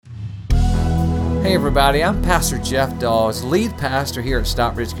Hey everybody, I'm Pastor Jeff Dawes, lead pastor here at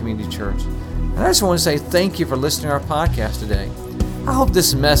Stockbridge Community Church. And I just want to say thank you for listening to our podcast today. I hope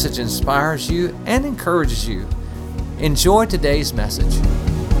this message inspires you and encourages you. Enjoy today's message.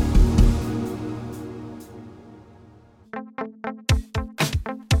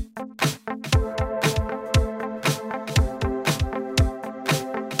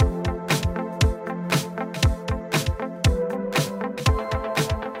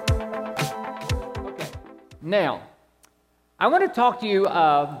 Now, I want to talk to you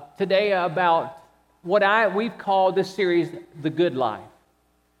today about what we've called this series, The Good Life.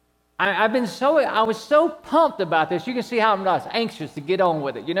 I was so pumped about this. You can see how I'm not anxious to get on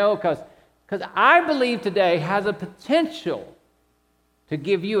with it, because I believe today has a potential to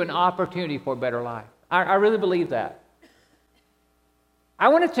give you an opportunity for a better life. I really believe that. I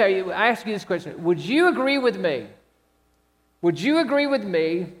want to ask you this question. Would you agree with me? Would you agree with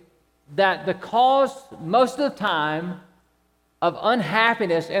me that the cause, most of the time, of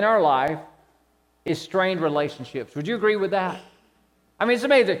unhappiness in our life is strained relationships? Would you agree with that? I mean, it's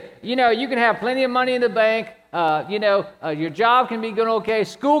amazing. You can have plenty of money in the bank. Your job can be going okay.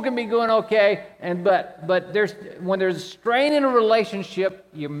 School can be going okay. But when there's strain in a relationship,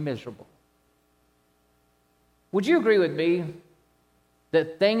 you're miserable. Would you agree with me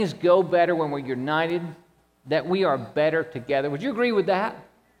that things go better when we're united, that we are better together? Would you agree with that?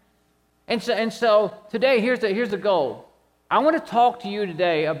 And so today, here's the goal. I want to talk to you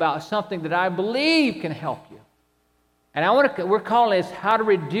today about something that I believe can help you. And we're calling this how to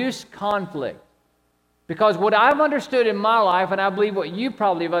reduce conflict. Because what I've understood in my life, and I believe what you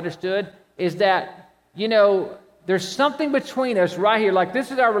probably have understood, is that, there's something between us right here. Like,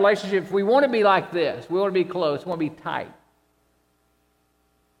 this is our relationship. We want to be like this. We want to be close. We want to be tight.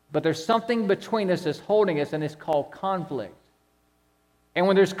 But there's something between us that's holding us, and it's called conflict. And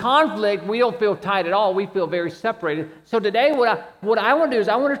when there's conflict, we don't feel tight at all. We feel very separated. So today, what I want to do is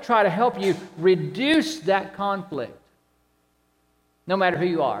I want to try to help you reduce that conflict, no matter who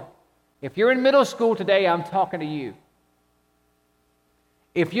you are. If you're in middle school today, I'm talking to you.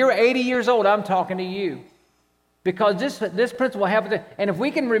 If you're 80 years old, I'm talking to you. Because this principle happens. And if we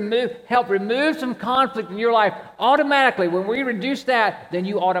can help remove some conflict in your life, automatically, when we reduce that, then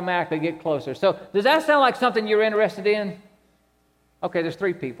you automatically get closer. So does that sound like something you're interested in? Okay, there's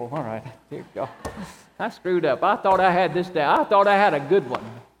 3 people. All right, here you go. I screwed up. I thought I had this down. I thought I had a good one.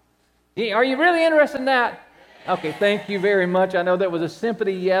 Are you really interested in that? Okay, thank you very much. I know that was a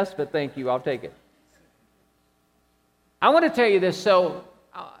sympathy yes, but thank you. I'll take it. I want to tell you this. So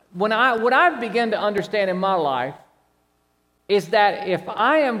what I've begun to understand in my life is that if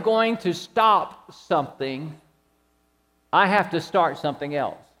I am going to stop something, I have to start something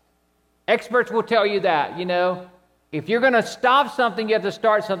else. Experts will tell you that, If you're going to stop something, you have to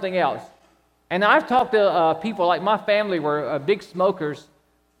start something else. And I've talked to people like my family were big smokers,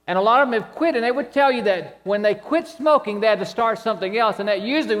 and a lot of them have quit, and they would tell you that when they quit smoking, they had to start something else, and that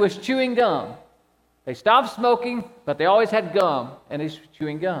usually was chewing gum. They stopped smoking, but they always had gum, and it's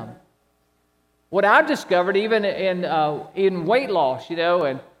chewing gum. What I've discovered, even in weight loss,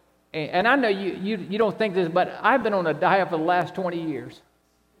 and I know you don't think this, but I've been on a diet for the last 20 years.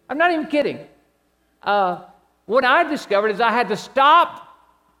 I'm not even kidding. What I discovered is I had to stop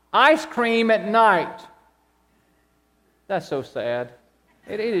ice cream at night. That's so sad.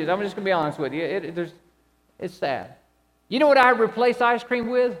 It is. I'm just going to be honest with you. It's sad. You know what I replaced ice cream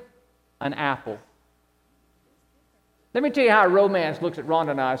with? An apple. Let me tell you how romance looks at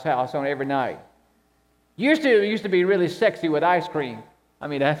Rhonda and I's house on every night. It used to be really sexy with ice cream. I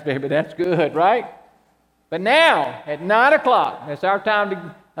mean, that's good, right? But now, at 9 o'clock, it's our time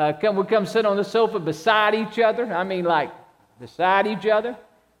to we come sit on the sofa beside each other. I mean, like, beside each other.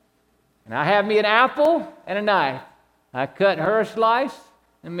 And I have me an apple and a knife. I cut her a slice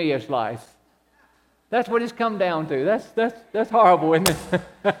and me a slice. That's what it's come down to. That's horrible, isn't it?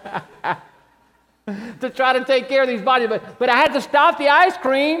 To try to take care of these bodies. But I had to stop the ice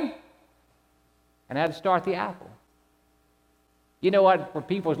cream, and I had to start the apple. You know what? For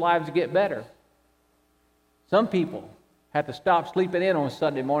people's lives to get better, some people have to stop sleeping in on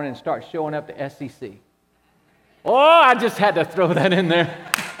Sunday morning and start showing up to SCC. Oh, I just had to throw that in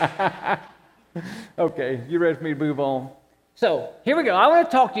there. Okay, you ready for me to move on? So, here we go. I want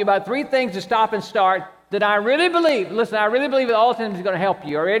to talk to you about 3 things to stop and start that I really believe, I really believe that all of them is going to help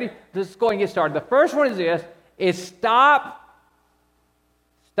you. All ready? Let's go and get started. The first one is this, stop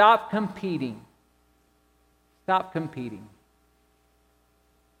competing. Stop competing.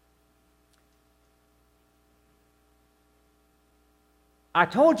 I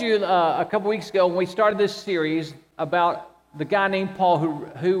told you a couple weeks ago when we started this series about the guy named Paul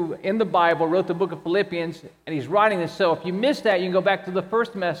who in the Bible wrote the book of Philippians, and he's writing this. So if you missed that, you can go back to the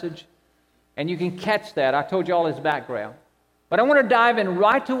first message, and you can catch that. I told you all his background. But I want to dive in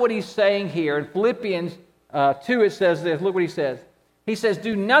right to what he's saying here. In Philippians 2, it says this. Look what he says. He says,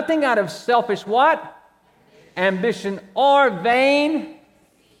 do nothing out of selfish what? Ambition or vain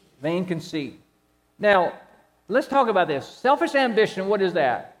conceit. Now, let's talk about this. Selfish ambition, what is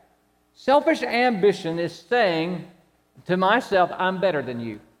that? Selfish ambition is saying to myself, I'm better than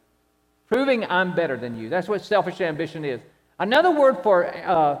you. Proving I'm better than you. That's what selfish ambition is. Another word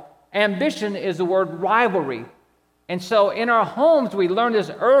for ambition is the word rivalry. And so in our homes, we learn this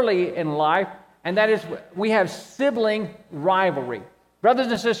early in life, and that is we have sibling rivalry. Brothers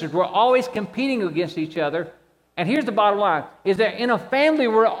and sisters, we're always competing against each other. And here's the bottom line, is that in a family,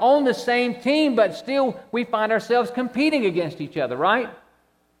 we're on the same team, but still we find ourselves competing against each other, right?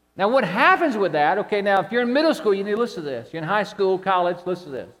 Now, what happens with that, okay, now, if you're in middle school, you need to listen to this. You're in high school, college, listen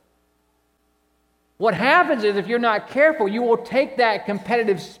to this. What happens is if you're not careful, you will take that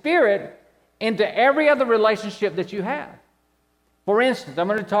competitive spirit into every other relationship that you have. For instance, I'm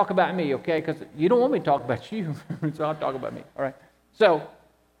going to talk about me, okay, because you don't want me to talk about you, so I'll talk about me, all right? So,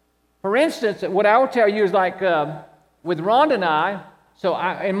 for instance, what I will tell you is like with Rhonda and I, so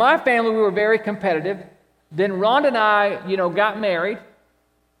in my family, we were very competitive. Then Rhonda and I, got married.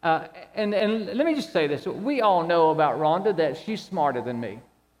 And let me just say this. We all know about Rhonda that she's smarter than me.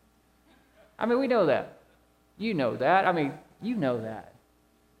 I mean, we know that. You know that. I mean, you know that.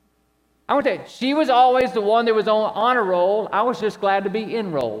 I want to tell you, she was always the one that was on honor roll. I was just glad to be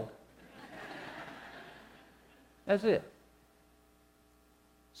enrolled. That's it.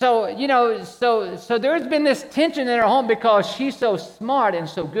 So, so there's been this tension in our home because she's so smart and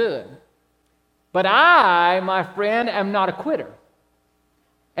so good. But I, my friend, am not a quitter.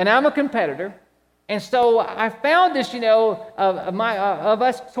 And I'm a competitor. And so I found this, of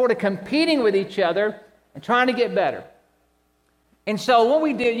us sort of competing with each other and trying to get better. And so what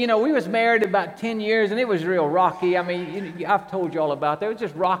we did, we was married about 10 years, and it was real rocky. I mean, I've told you all about that. It was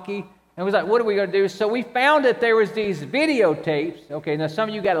just rocky. And we was like, what are we going to do? So we found that there was these videotapes. Okay, now some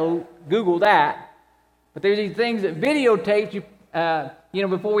of you got to Google that. But there's these things that videotapes,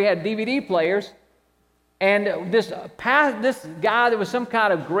 before we had DVD players. And this guy that was some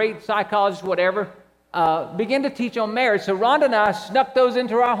kind of great psychologist, whatever, began to teach on marriage. So Rhonda and I snuck those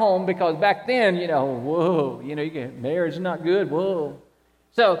into our home because back then, marriage is not good, whoa.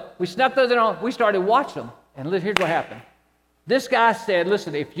 So we snuck those in. We started watching them. And here's what happened. This guy said,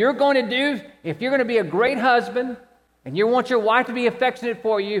 listen, if you're going to be a great husband and you want your wife to be affectionate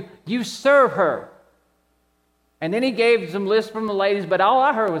for you, you serve her. And then he gave some lists from the ladies, but all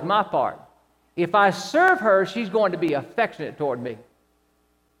I heard was my part. If I serve her, she's going to be affectionate toward me.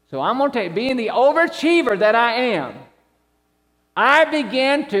 So I'm going to tell you, being the overachiever that I am, I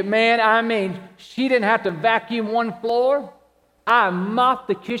began to, she didn't have to vacuum one floor. I mopped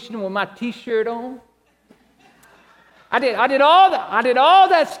the kitchen with my T-shirt on. I did all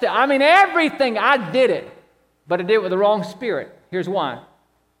that stuff. Everything, I did it. But I did it with the wrong spirit. Here's why.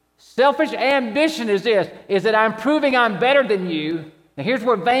 Selfish ambition is that I'm proving I'm better than you. Now here's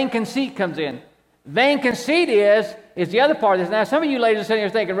where vain conceit comes in. Vain conceit is the other part of this. Now some of you ladies are sitting here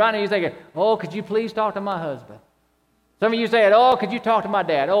thinking, right now you're thinking, oh, could you please talk to my husband? Some of you say, oh, could you talk to my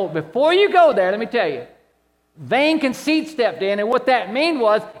dad? Oh, before you go there, let me tell you. Vain conceit stepped in, and what that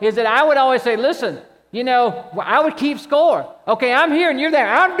is that I would always say, listen, I would keep score. Okay, I'm here and you're there.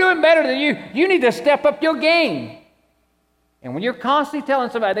 I'm doing better than you. You need to step up your game. And when you're constantly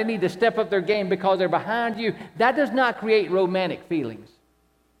telling somebody they need to step up their game because they're behind you, that does not create romantic feelings.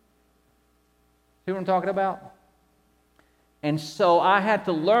 See what I'm talking about? And so I had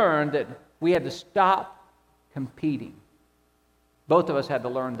to learn that we had to stop competing. Both of us had to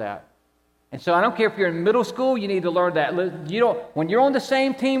learn that. And so I don't care if you're in middle school, you need to learn that. When you're on the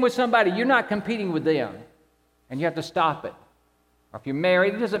same team with somebody, you're not competing with them. And you have to stop it. Or if you're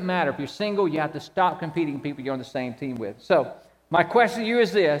married, it doesn't matter. If you're single, you have to stop competing with people you're on the same team with. So my question to you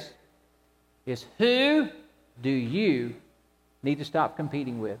is this, is who do you need to stop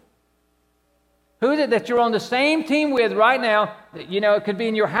competing with? Who is it that you're on the same team with right now? It could be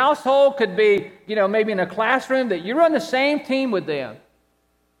in your household, could be, maybe in a classroom, that you're on the same team with them.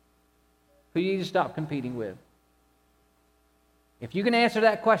 Who you need to stop competing with? If you can answer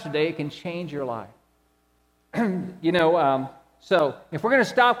that question today, it can change your life. So if we're going to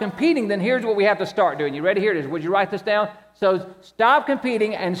stop competing, then here's what we have to start doing. You ready? Here it is. Would you write this down? So stop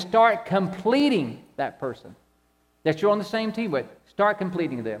competing and start completing that person that you're on the same team with. Start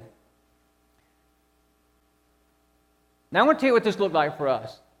completing them. Now I want to tell you what this looked like for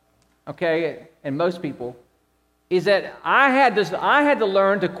us, okay, and most people. is that I had to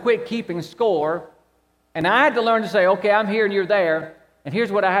learn to quit keeping score, and I had to learn to say, okay, I'm here and you're there, and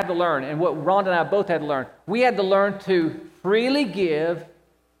here's what I had to learn, and what Rhonda and I both had to learn. We had to learn to freely give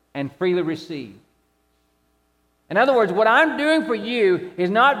and freely receive. In other words, what I'm doing for you is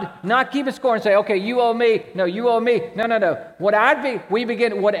not keeping score and say, okay, you owe me. No, you owe me. No. Whatever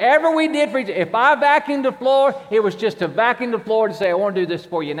we did for each other. If I vacuumed the floor, it was just to vacuum the floor to say, I want to do this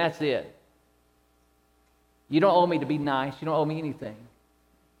for you, and that's it. You don't owe me to be nice. You don't owe me anything.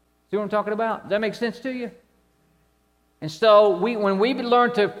 See what I'm talking about? Does that make sense to you? And so when we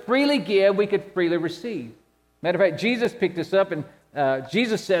learn to freely give, we could freely receive. Matter of fact, Jesus picked this up, and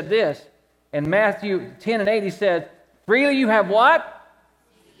Jesus said this. In Matthew 10 and 8, he said, freely you have what?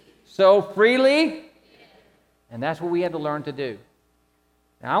 So freely. And that's what we had to learn to do.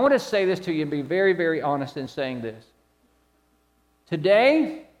 Now, I want to say this to you and be very, very honest in saying this.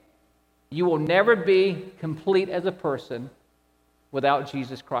 Today, you will never be complete as a person without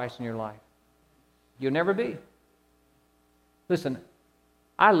Jesus Christ in your life. You'll never be. Listen,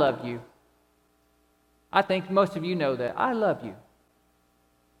 I love you. I think most of you know that. I love you.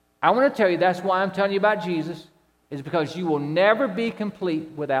 I want to tell you that's why I'm telling you about Jesus, is because you will never be complete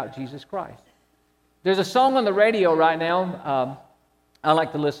without Jesus Christ. There's a song on the radio right now. I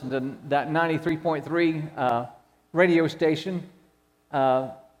like to listen to that 93.3 radio station.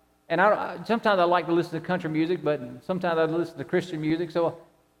 And sometimes I like to listen to country music, but sometimes I listen to Christian music. So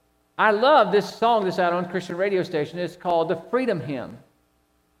I love this song that's out on a Christian radio station. It's called the Freedom Hymn.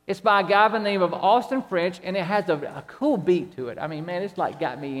 It's by a guy by the name of Austin French, and it has a cool beat to it. I mean, man, it's like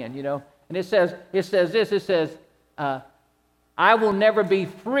got me in, you know. And it says this, I will never be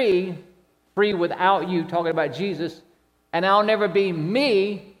free without you, talking about Jesus, and I'll never be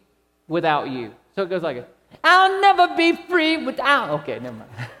me without you. So it goes like, I'll never be free without, okay, never mind.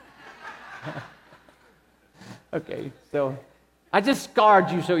 Okay, so I just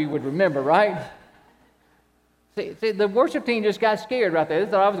scarred you so you would remember, right? See, the worship team just got scared right there. They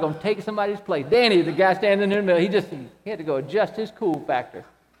thought I was going to take somebody's place. Danny, the guy standing in the middle, he had to go adjust his cool factor.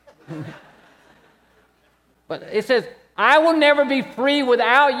 But it says, I will never be free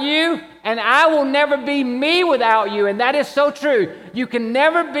without you, and I will never be me without you. And that is so true. You can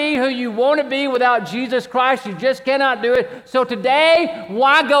never be who you want to be without Jesus Christ. You just cannot do it. So today,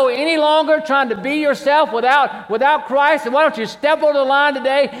 why go any longer trying to be yourself without Christ? And why don't you step over the line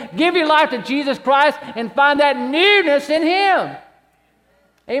today, give your life to Jesus Christ, and find that newness in Him?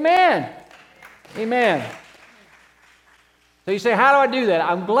 Amen. Amen. So you say, how do I do that?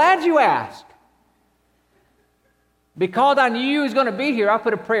 I'm glad you asked. Because I knew you was going to be here, I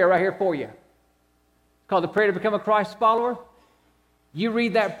put a prayer right here for you. It's called the prayer to become a Christ follower. You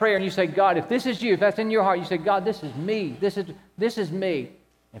read that prayer and you say, God, if this is you, if that's in your heart, you say, God, this is me. This is me.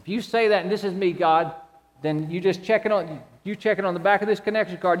 If you say that and this is me, God, then you just check it on the back of this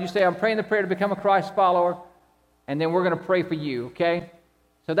connection card. You say, I'm praying the prayer to become a Christ follower, and then we're going to pray for you, okay?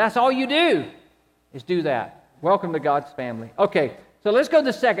 So that's all you do, is do that. Welcome to God's family. Okay. So let's go to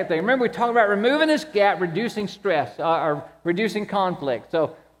the second thing. Remember, we talked about removing this gap, reducing stress, or reducing conflict.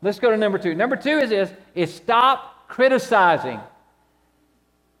 So let's go to number two. Number two is this, is stop criticizing.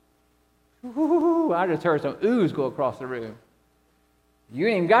 Ooh, I just heard some oohs go across the room. You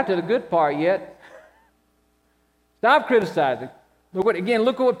ain't even got to the good part yet. Stop criticizing. Look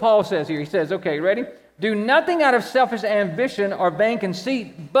at what Paul says here. He says, okay, ready? Do nothing out of selfish ambition or vain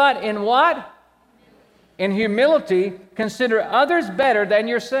conceit, but in what? In humility, consider others better than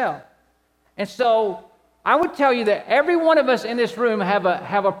yourself. And so I would tell you that every one of us in this room have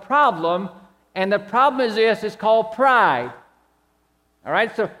a problem, and the problem is this, it's called pride. All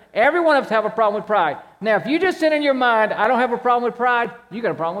right, so every one of us have a problem with pride. Now, if you just sit in your mind, I don't have a problem with pride, you got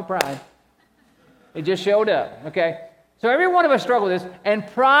a problem with pride. It just showed up, okay? So every one of us struggle with this, and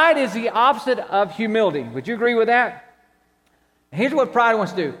pride is the opposite of humility. Would you agree with that? Here's what pride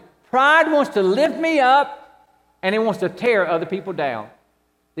wants to do. Pride wants to lift me up, and it wants to tear other people down.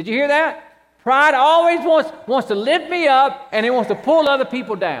 Did you hear that? Pride always wants to lift me up, and it wants to pull other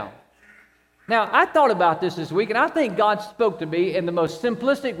people down. Now, I thought about this week, and I think God spoke to me in the most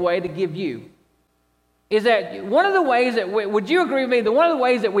simplistic way to give you. Is that one of the ways that would you agree with me that one of the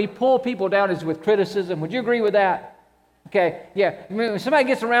ways that we pull people down is with criticism? Would you agree with that? Okay, yeah. When somebody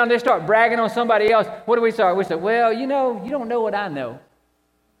gets around, they start bragging on somebody else. What do we start? We say, well, you don't know what I know.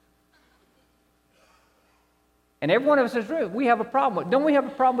 And every one of us says, we have a problem. Don't we have a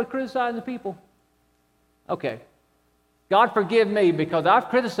problem with criticizing people? Okay. God forgive me because I've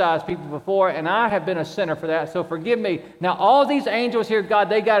criticized people before and I have been a sinner for that, so forgive me. Now all these angels here, God,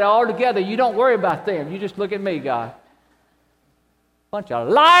 they got it all together. You don't worry about them. You just look at me, God. Bunch of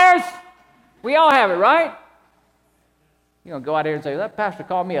liars. We all have it, right? You're going to go out here and say, that pastor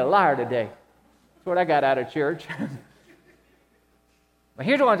called me a liar today. That's what I got out of church. But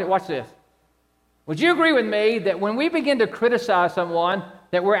here's what I want to watch this. Would you agree with me that when we begin to criticize someone,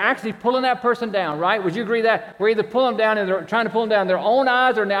 that we're actually pulling that person down, right? Would you agree that we're either pulling them down and they're trying to pull them down in their own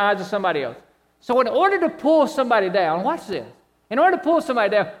eyes or in the eyes of somebody else? So in order to pull somebody down, watch this. In order to pull somebody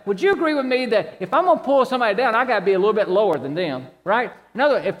down, would you agree with me that if I'm going to pull somebody down, I got to be a little bit lower than them, right? In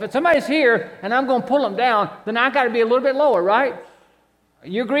other words, if somebody's here and I'm going to pull them down, then I got to be a little bit lower, right?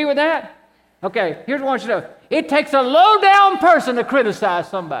 You agree with that? Okay, here's what I want you to know. It takes a low-down person to criticize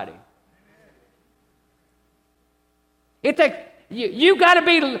somebody. It takes, you got to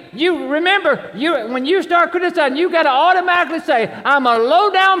be, you remember, when you start criticizing, you got to automatically say, I'm a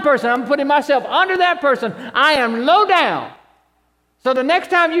low-down person. I'm putting myself under that person. I am low down. So the next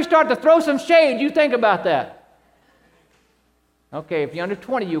time you start to throw some shade, you think about that. Okay, if you're under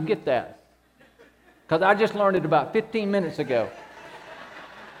 20, you'll get that. Because I just learned it about 15 minutes ago.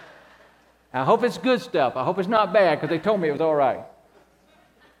 I hope it's good stuff. I hope it's not bad, because they told me it was all right.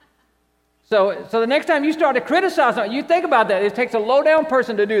 So the next time you start to criticize something, you think about that. It takes a low-down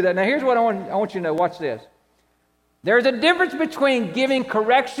person to do that. Now, here's what I want you to know. Watch this. There's a difference between giving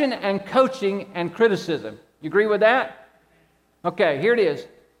correction and coaching and criticism. You agree with that? Okay, here it is.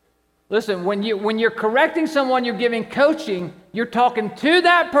 Listen, when you're correcting someone, you're giving coaching, you're talking to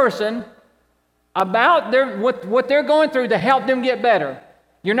that person about what they're going through to help them get better.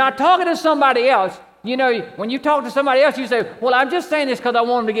 You're not talking to somebody else. You know, when you talk to somebody else, you say, well, I'm just saying this because I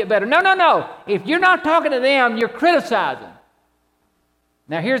want them to get better. No. If you're not talking to them, you're criticizing.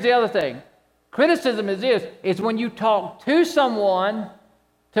 Now, here's the other thing. Criticism is this. It's when you talk to someone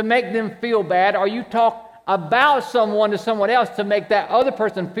to make them feel bad, or you talk about someone to someone else to make that other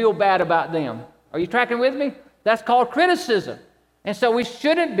person feel bad about them. Are you tracking with me? That's called criticism. And so we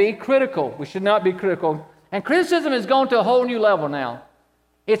shouldn't be critical. We should not be critical. And criticism has gone to a whole new level now.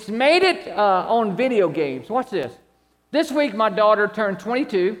 It's made it on video games. Watch this. This week, my daughter turned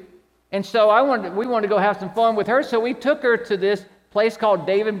 22, and so we wanted to go have some fun with her, so we took her to this place called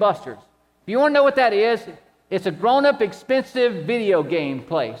Dave & Buster's. If you want to know what that is, it's a grown-up, expensive video game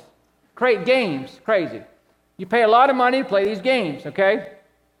place. Great games, crazy. You pay a lot of money to play these games, okay?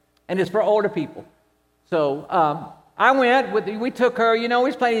 And it's for older people. So I went, we took her, we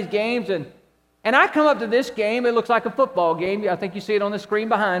was playing these games, and I come up to this game. It looks like a football game. I think you see it on the screen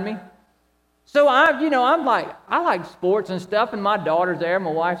behind me. So I like sports and stuff, and my daughter's there, my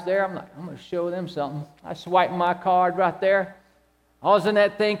wife's there. I'm like, I'm going to show them something. I swipe my card right there. All of a sudden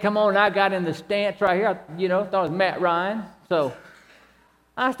that thing come on, and I got in the stance right here. I thought it was Matt Ryan. So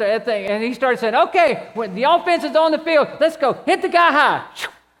I started that thing, and he started saying, okay, when the offense is on the field, let's go. Hit the guy high.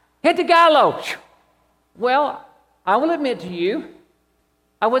 Hit the guy low. Well, I will admit to you,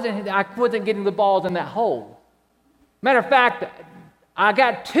 I wasn't getting the balls in that hole. Matter of fact, I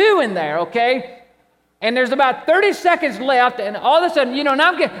got 2 in there, okay? And there's about 30 seconds left, and all of a sudden, and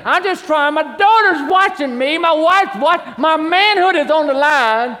I'm just trying. My daughter's watching me. My wife's watching. My manhood is on the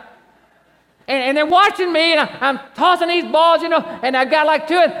line. And they're watching me, and I'm tossing these balls, and I got like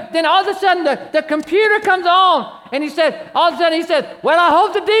 2. And then all of a sudden, the computer comes on, and he said, well, I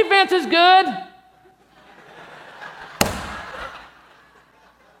hope the defense is good.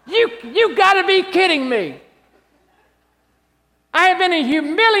 You got to be kidding me. I have been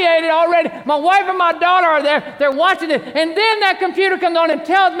humiliated already. My wife and my daughter are there. They're watching it. And then that computer comes on and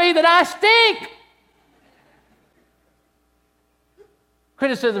tells me that I stink.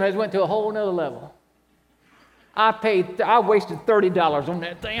 Criticism has went to a whole nother level. I wasted $30 on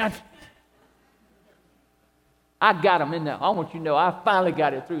that thing. I got them in there. I want you to know I finally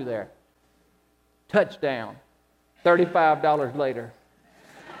got it through there. Touchdown. $35 later.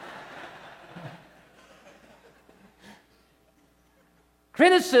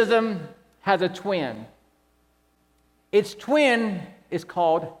 Criticism has a twin. Its twin is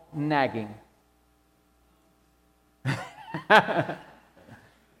called nagging.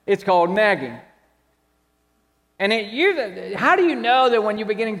 It's called nagging. And how do you know that when you're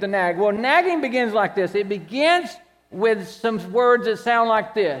beginning to nag? Well, nagging begins like this. It begins with some words that sound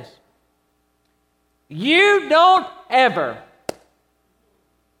like this. You don't ever.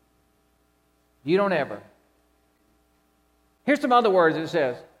 You don't ever. Here's some other words it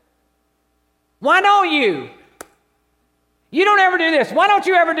says. Why don't you? You don't ever do this. Why don't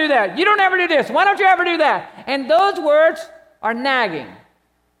you ever do that? You don't ever do this. Why don't you ever do that? And those words are nagging.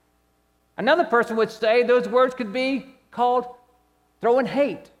 Another person would say those words could be called throwing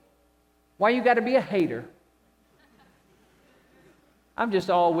hate. Why you got to be a hater? I'm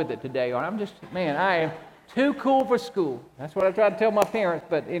just all with it today. I am too cool for school. That's what I try to tell my parents,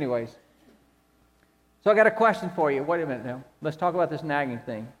 but anyways. So I got a question for you. Wait a minute now. Let's talk about this nagging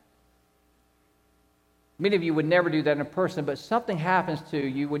thing. Many of you would never do that in person, but something happens to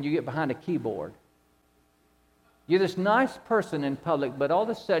you when you get behind a keyboard. You're this nice person in public, but all of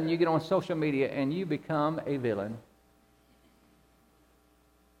a sudden you get on social media and you become a villain.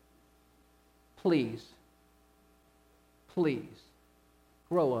 Please,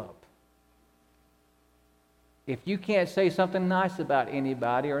 grow up. If you can't say something nice about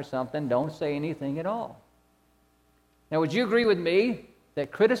anybody or something, don't say anything at all. Now, would you agree with me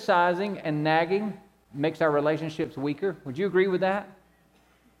that criticizing and nagging makes our relationships weaker? Would you agree with that?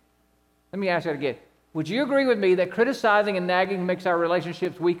 Let me ask that again. Would you agree with me that criticizing and nagging makes our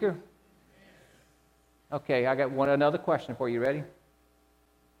relationships weaker? Okay, I got another question for you. Ready?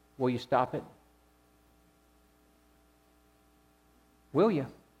 Will you stop it? Will you?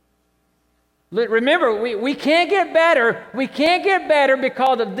 Remember, we can't get better. We can't get better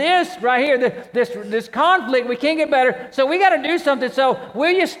because of this right here, this conflict. We can't get better. So we got to do something. So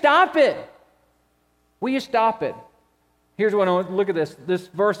will you stop it? Will you stop it? Here's what I want to look at this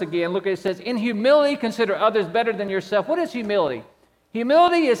verse again. Look at it. It says, in humility, consider others better than yourself. What is humility?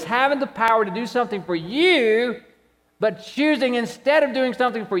 Humility is having the power to do something for you, but choosing instead of doing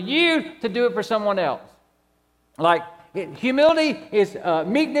something for you to do it for someone else. Humility is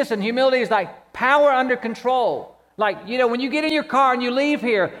meekness, and humility is like power under control. Like, when you get in your car and you leave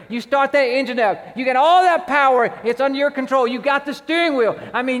here, you start that engine up. You get all that power. It's under your control. You got the steering wheel.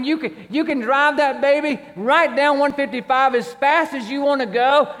 I mean, you can drive that baby right down 155 as fast as you want to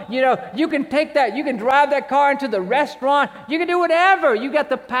go. You can take that. You can drive that car into the restaurant. You can do whatever. You got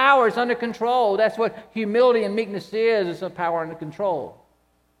the power. It's under control. That's what humility and meekness is. It's a power under control.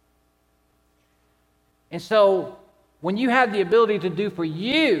 And so, when you have the ability to do for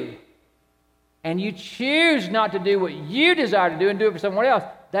you, and you choose not to do what you desire to do and do it for someone else,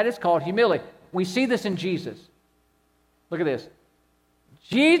 that is called humility. We see this in Jesus. Look at this.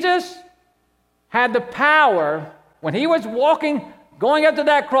 Jesus had the power when he was going up to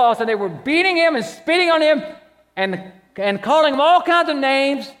that cross, and they were beating him and spitting on him and calling him all kinds of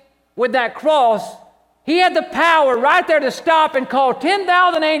names with that cross. He had the power right there to stop and call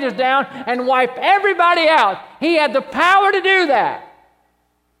 10,000 angels down and wipe everybody out. He had the power to do that.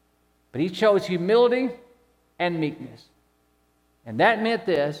 But he chose humility and meekness. And that meant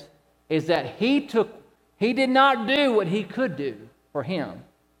this, is that he did not do what he could do for him.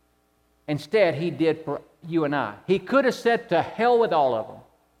 Instead, he did for you and I. He could have said, to hell with all of them.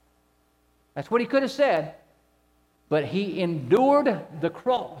 That's what he could have said. But he endured the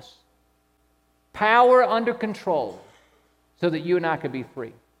cross. Power under control, so that you and I could be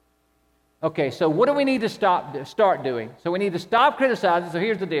free. Okay, so what do we need to start doing? So we need to stop criticizing. So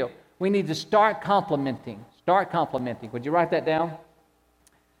here's the deal. We need to start complimenting. Start complimenting. Would you write that down?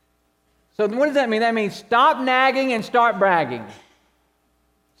 So what does that mean? That means stop nagging and start bragging.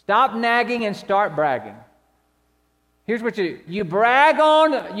 Stop nagging and start bragging. Here's what you do. You brag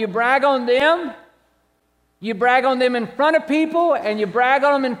on them. You brag on them in front of people, and you brag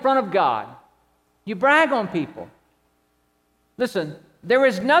on them in front of God. You brag on people. Listen, there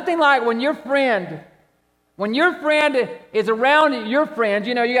is nothing like when your friend is around your friends,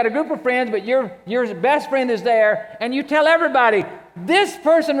 you got a group of friends, but your best friend is there, and you tell everybody, this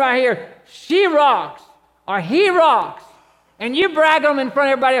person right here, she rocks, or he rocks, and you brag on them in front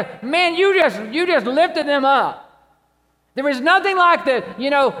of everybody else. Man, you just lifted them up. There is nothing like that,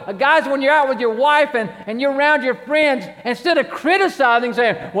 guys, when you're out with your wife and you're around your friends, instead of criticizing,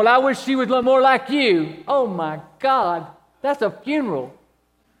 saying, well, I wish she was more like you. Oh, my God, that's a funeral.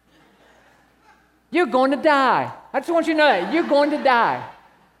 You're going to die. I just want you to know that. You're going to die.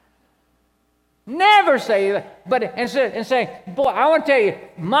 Never say that. But and say, boy, I want to tell you,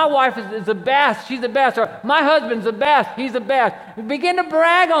 my wife is the best. She's the best. Or my husband's the best. He's the best. Begin to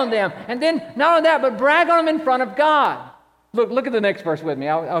brag on them. And then, not only that, but brag on them in front of God. Look at the next verse with me.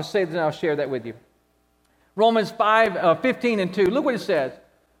 I'll say this and I'll share that with you. Romans 5:15-2. Look what it says.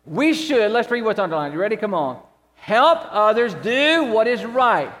 We should, let's read what's underlined. You ready? Come on. Help others do what is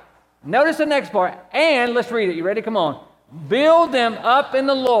right. Notice the next part. And let's read it. You ready? Come on. Build them up in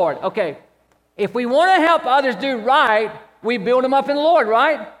the Lord. Okay. If we want to help others do right, we build them up in the Lord,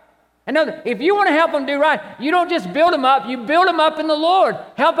 right? And if you want to help them do right, you don't just build them up, you build them up in the Lord.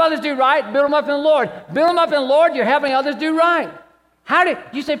 Help others do right, build them up in the Lord. Build them up in the Lord, you're helping others do right.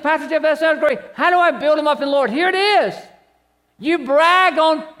 You say, Pastor Jeff, that sounds great. How do I build them up in the Lord? Here it is. You brag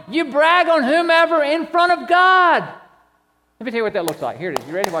on whomever in front of God. Let me tell you what that looks like. Here it is.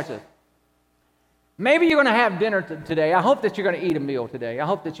 You ready? Watch this. Maybe you're going to have dinner today. I hope that you're going to eat a meal today. I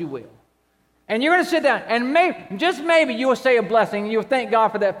hope that you will. And you're going to sit down, and just maybe you will say a blessing, and you'll thank God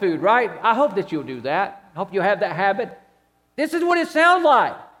for that food, right? I hope that you'll do that. I hope you'll have that habit. This is what it sounds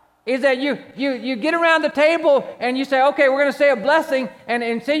like, is that you get around the table, and you say, okay, we're going to say a blessing,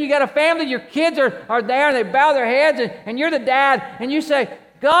 and say you got a family, your kids are there, and they bow their heads, and you're the dad, and you say,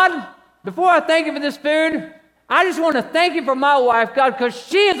 God, before I thank you for this food, I just want to thank you for my wife, God, because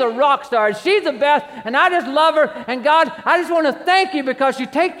she is a rock star. She's the best, and I just love her. And God, I just want to thank you because you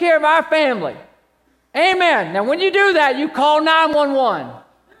take care of our family. Amen. Now, when you do that, you call 911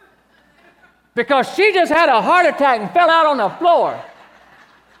 because she just had a heart attack and fell out on the floor.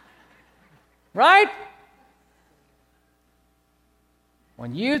 Right?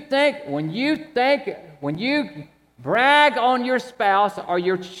 When you brag on your spouse or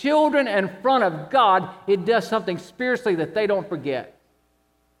your children in front of God, it does something spiritually that they don't forget.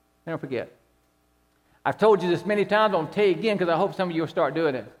 They don't forget. I've told you this many times. I'm going to tell you again because I hope some of you will start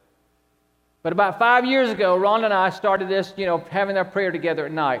doing it. But about 5 years ago, Ron and I started this, having our prayer together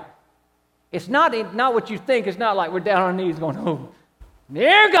at night. It's not what you think. It's not like we're down on our knees going, oh,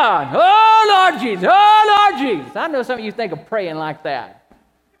 dear God, oh, Lord Jesus, oh, Lord Jesus. I know some of you think of praying like that.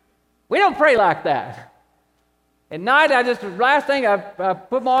 We don't pray like that. At night, last thing, I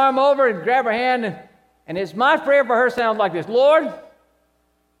put my arm over and grab her hand, and it's my prayer for her sounds like this. Lord,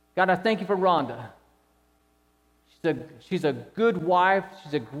 God, I thank you for Rhonda. She's a good wife.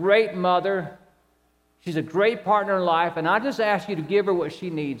 She's a great mother. She's a great partner in life, and I just ask you to give her what she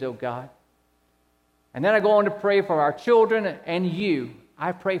needs, oh God. And then I go on to pray for our children and you.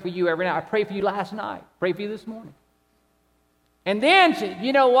 I pray for you every night. I prayed for you last night. Pray for you this morning. And then,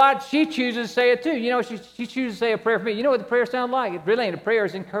 you know what? She chooses to say it too. She chooses to say a prayer for me. You know what the prayer sounds like? It really ain't a prayer.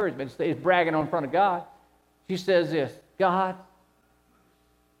 It's encouragement. It's bragging on in front of God. She says this, God,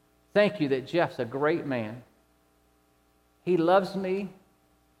 thank you that Jeff's a great man. He loves me.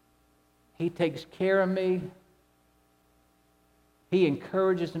 He takes care of me. He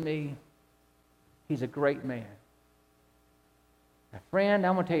encourages me. He's a great man. Now, friend,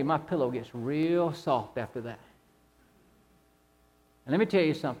 I'm going to tell you, my pillow gets real soft after that. And let me tell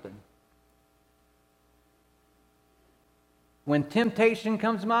you something. When temptation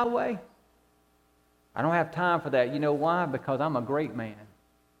comes my way, I don't have time for that. You know why? Because I'm a great man.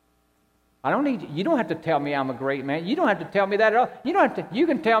 You don't have to tell me I'm a great man. You don't have to tell me that at all. You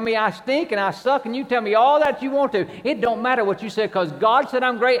can tell me I stink and I suck, and you tell me all that you want to. It don't matter what you said, because God said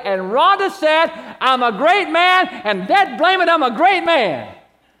I'm great, and Rhonda said I'm a great man, and Dad blame it, I'm a great man.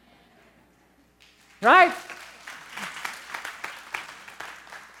 Right?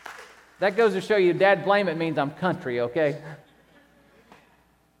 That goes to show you, Dad blame it means I'm country, okay?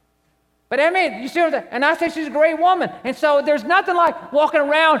 But I mean, you see what I'm saying? And I say she's a great woman. And so there's nothing like walking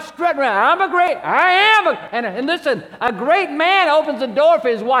around, strutting around. And listen, a great man opens the door for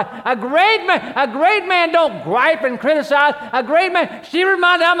his wife. A great man don't gripe and criticize. A great man, she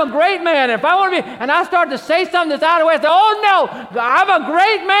reminds me, I'm a great man. If I want to be, and I start to say something that's out of the way, I say, oh no, I'm a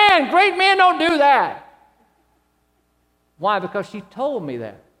great man. Great men don't do that. Why? Because she told me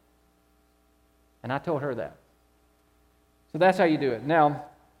that. And I told her that. So that's how you do it. Now,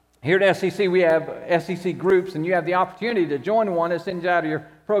 here at SCC, we have SCC groups, and you have the opportunity to join one that's inside of your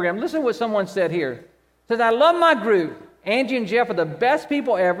program. Listen to what someone said here. It says, I love my group. Angie and Jeff are the best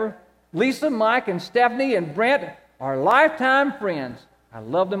people ever. Lisa, Mike, and Stephanie and Brent are lifetime friends. I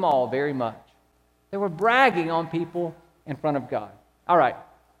love them all very much. They were bragging on people in front of God. All right.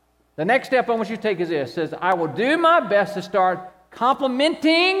 The next step I want you to take is this. It says, I will do my best to start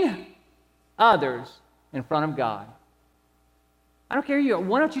complimenting others in front of God. I don't care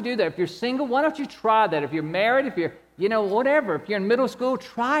why don't you do that? If you're single, why don't you try that? If you're married, if you're, whatever. If you're in middle school,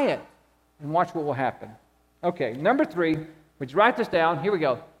 try it and watch what will happen. Okay, number 3, would you write this down? Here we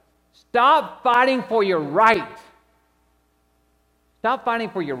go. Stop fighting for your right. Stop fighting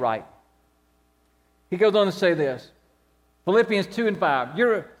for your right. He goes on to say this. Philippians 2 and 5.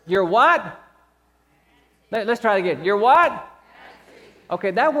 You're what? Let's try it again. You're what?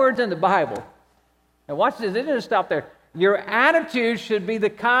 Okay, that word's in the Bible. Now watch this. It doesn't stop there. Your attitude should be the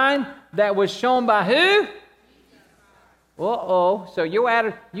kind that was shown by who? So your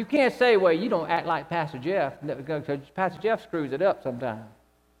attitude, you can't say, well, you don't act like Pastor Jeff, because Pastor Jeff screws it up sometimes.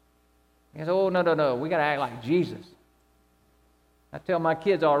 He says, oh, no, we got to act like Jesus. I tell my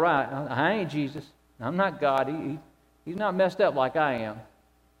kids, all right, I ain't Jesus. I'm not God. He's not messed up like I am.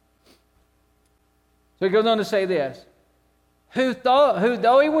 So he goes on to say this. Who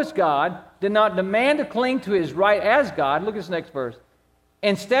though he was God, did not demand to cling to his right as God. Look at this next verse.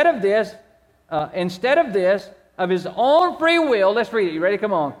 Instead of this, of his own free will, let's read it. You ready?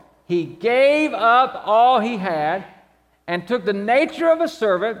 Come on. He gave up all he had and took the nature of a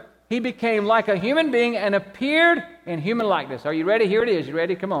servant. He became like a human being and appeared in human likeness. Are you ready? Here it is. You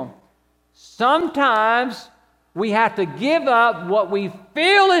ready? Come on. Sometimes we have to give up what we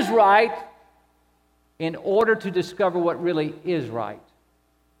feel is right in order to discover what really is right.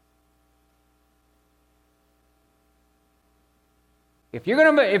 If you're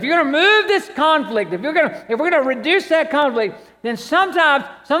going to move this conflict, if we're going to reduce that conflict, then sometimes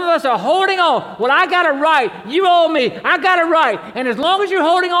some of us are holding on. Well, I got it right. You owe me. I got it right. And as long as you're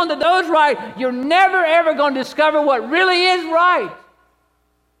holding on to those right, you're never ever going to discover what really is right.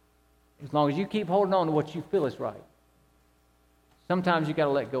 As long as you keep holding on to what you feel is right. Sometimes you got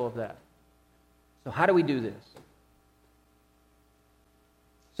to let go of that. So how do we do this?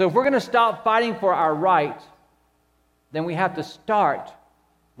 So if we're going to stop fighting for our right, then we have to start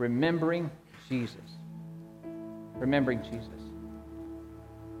remembering Jesus. Remembering Jesus.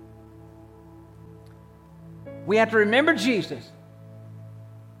 We have to remember Jesus.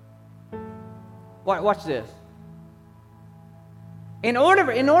 Watch this. In order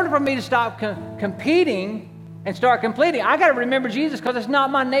for me to stop competing and start completing, I got to remember Jesus because it's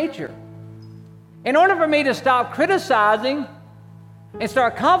not my nature. In order for me to stop criticizing and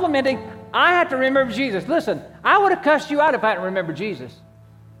start complimenting, I have to remember Jesus. Listen, I would have cussed you out if I hadn't remembered Jesus.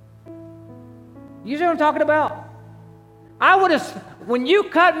 You see what I'm talking about? When you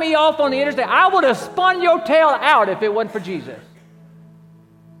cut me off on the interstate, I would have spun your tail out if it wasn't for Jesus.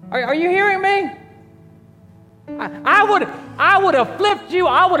 Are you hearing me? I would have flipped you.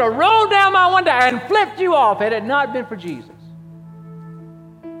 I would have rolled down my window and flipped you off had it not been for Jesus.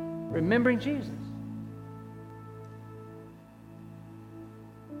 Remembering Jesus.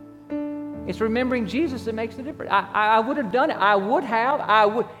 It's remembering Jesus that makes the difference. I would have done it. I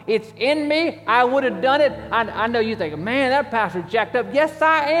would. It's in me. I would have done it. I know you think, man, that pastor's jacked up. Yes,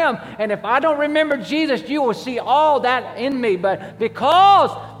 I am. And if I don't remember Jesus, you will see all that in me. But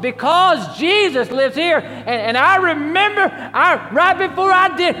because Jesus lives here, and I remember, right before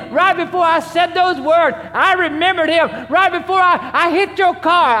I said those words, I remembered him. Right before I hit your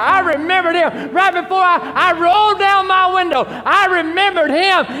car, I remembered him. Right before I rolled down my window, I remembered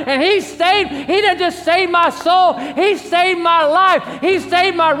him. And he didn't just save my soul, he saved my life. He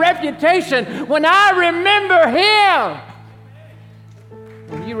saved my reputation. When I remember him,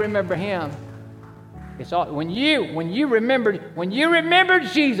 when you remember him, it's all, when you remember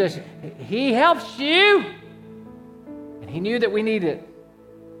Jesus, he helps you, and he knew that we needed it.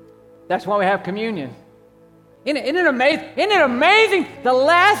 That's why we have communion. Isn't it amazing? The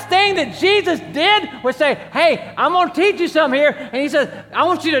last thing that Jesus did was say, hey, I'm going to teach you something here. And he says, I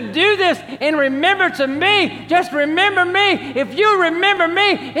want you to do this in remembrance of me. Just remember me. If you remember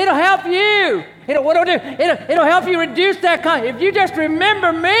me, it'll help you. It'll help you reduce that conflict. If you just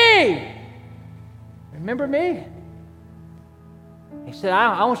remember me. Remember me. He said,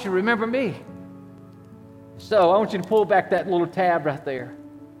 I want you to remember me. So I want you to pull back that little tab right there.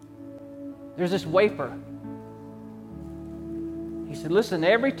 There's this wafer. He said, listen,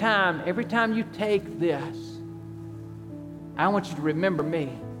 every time you take this, I want you to remember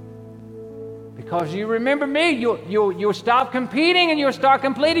me. Because you remember me, you'll stop competing and you'll start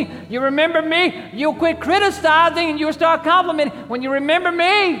completing. You remember me, you'll quit criticizing and you'll start complimenting. When you remember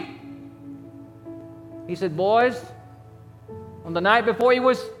me, he said, boys, on the night before he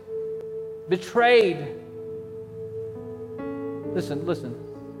was betrayed, listen,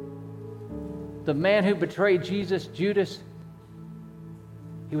 the man who betrayed Jesus, Judas,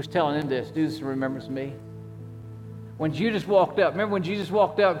 he was telling them this, do this in remembrance of me. When Judas walked up, remember when Jesus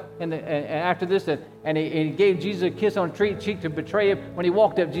walked up and after this, and he gave Jesus a kiss on the cheek to betray him? When he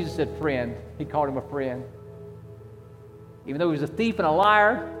walked up, Jesus said, friend. He called him a friend. Even though he was a thief and a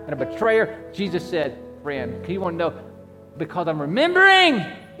liar and a betrayer, Jesus said, friend. You want to know, because I'm remembering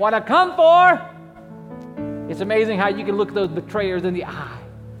what I come for. It's amazing how you can look those betrayers in the eye.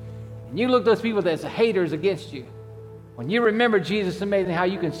 And you look those people that's haters against you. When you remember Jesus, it's amazing how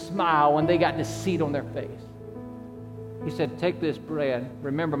you can smile when they got deceit on their face. He said, take this bread.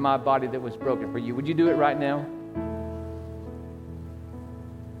 Remember my body that was broken for you. Would you do it right now?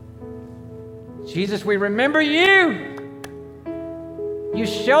 Jesus, we remember you. You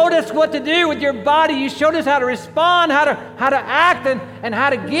showed us what to do with your body. You showed us how to respond, how to act, and how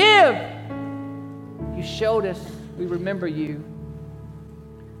to give. You showed us. We remember you.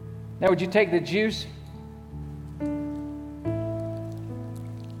 Now, would you take the juice?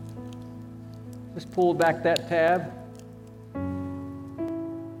 Let's pull back that tab.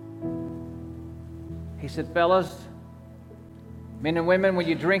 He said, fellas, men and women, when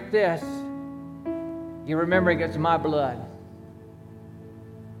you drink this, you're remembering it's my blood.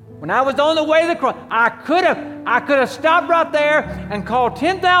 When I was on the way to the cross, I could have stopped right there and called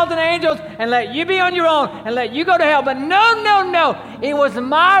 10,000 angels and let you be on your own and let you go to hell. But no. It was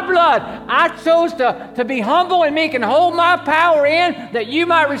my blood. I chose to be humble and meek and hold my power in that you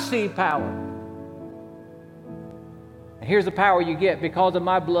might receive power. And here's the power you get because of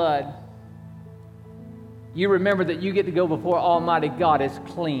my blood. You remember that you get to go before Almighty God as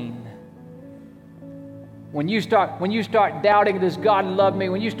clean. When you start doubting, does God love me?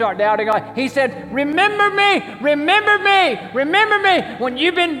 When you start doubting God, He said, remember me. When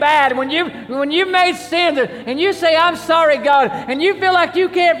you've been bad, when you've made sins, and you say, I'm sorry, God, and you feel like you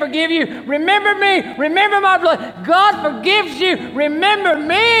can't forgive you, remember me. Remember my blood. God forgives you. Remember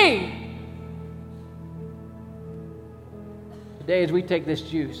me. Today, as we take this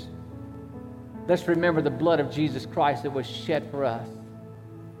juice, let's remember the blood of Jesus Christ that was shed for us,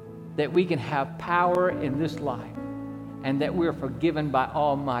 that we can have power in this life, and that we're forgiven by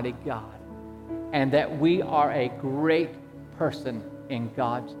Almighty God, and that we are a great person in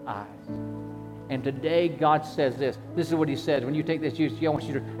God's eyes. And today God says this. This is what He says. When you take this juice, I want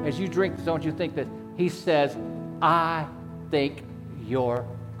you to, as you drink this, I want you to think that He says, I think you're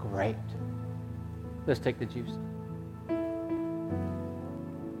great. Let's take the juice.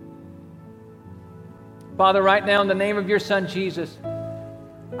 Father, right now in the name of your Son Jesus,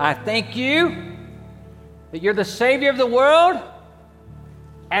 I thank you that you're the Savior of the world.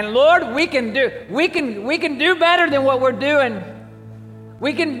 And Lord, we can do better than what we're doing.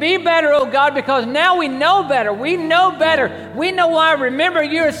 We can be better, oh God, because now we know better. We know better. We know why remember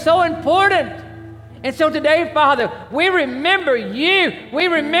you is so important. And so today, Father, we remember you. We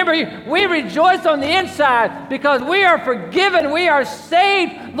remember you. We rejoice on the inside because we are forgiven. We are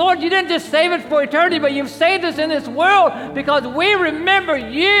saved. Lord, you didn't just save us for eternity, but you've saved us in this world because we remember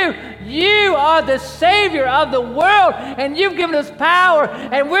you. You are the Savior of the world, and you've given us power,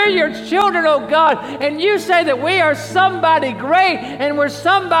 and we're your children, oh God. And you say that we are somebody great, and we're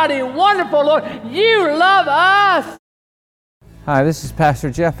somebody wonderful, Lord. You love us. Hi, this is Pastor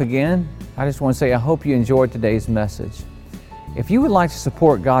Jeff again. I just want to say I hope you enjoyed today's message. If you would like to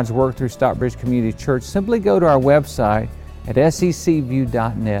support God's work through Stockbridge Community Church, simply go to our website at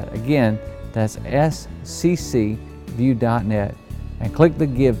sccview.net. Again, that's sccview.net, and click the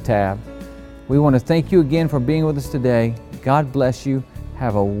Give tab. We want to thank you again for being with us today. God bless you.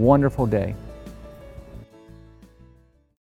 Have a wonderful day.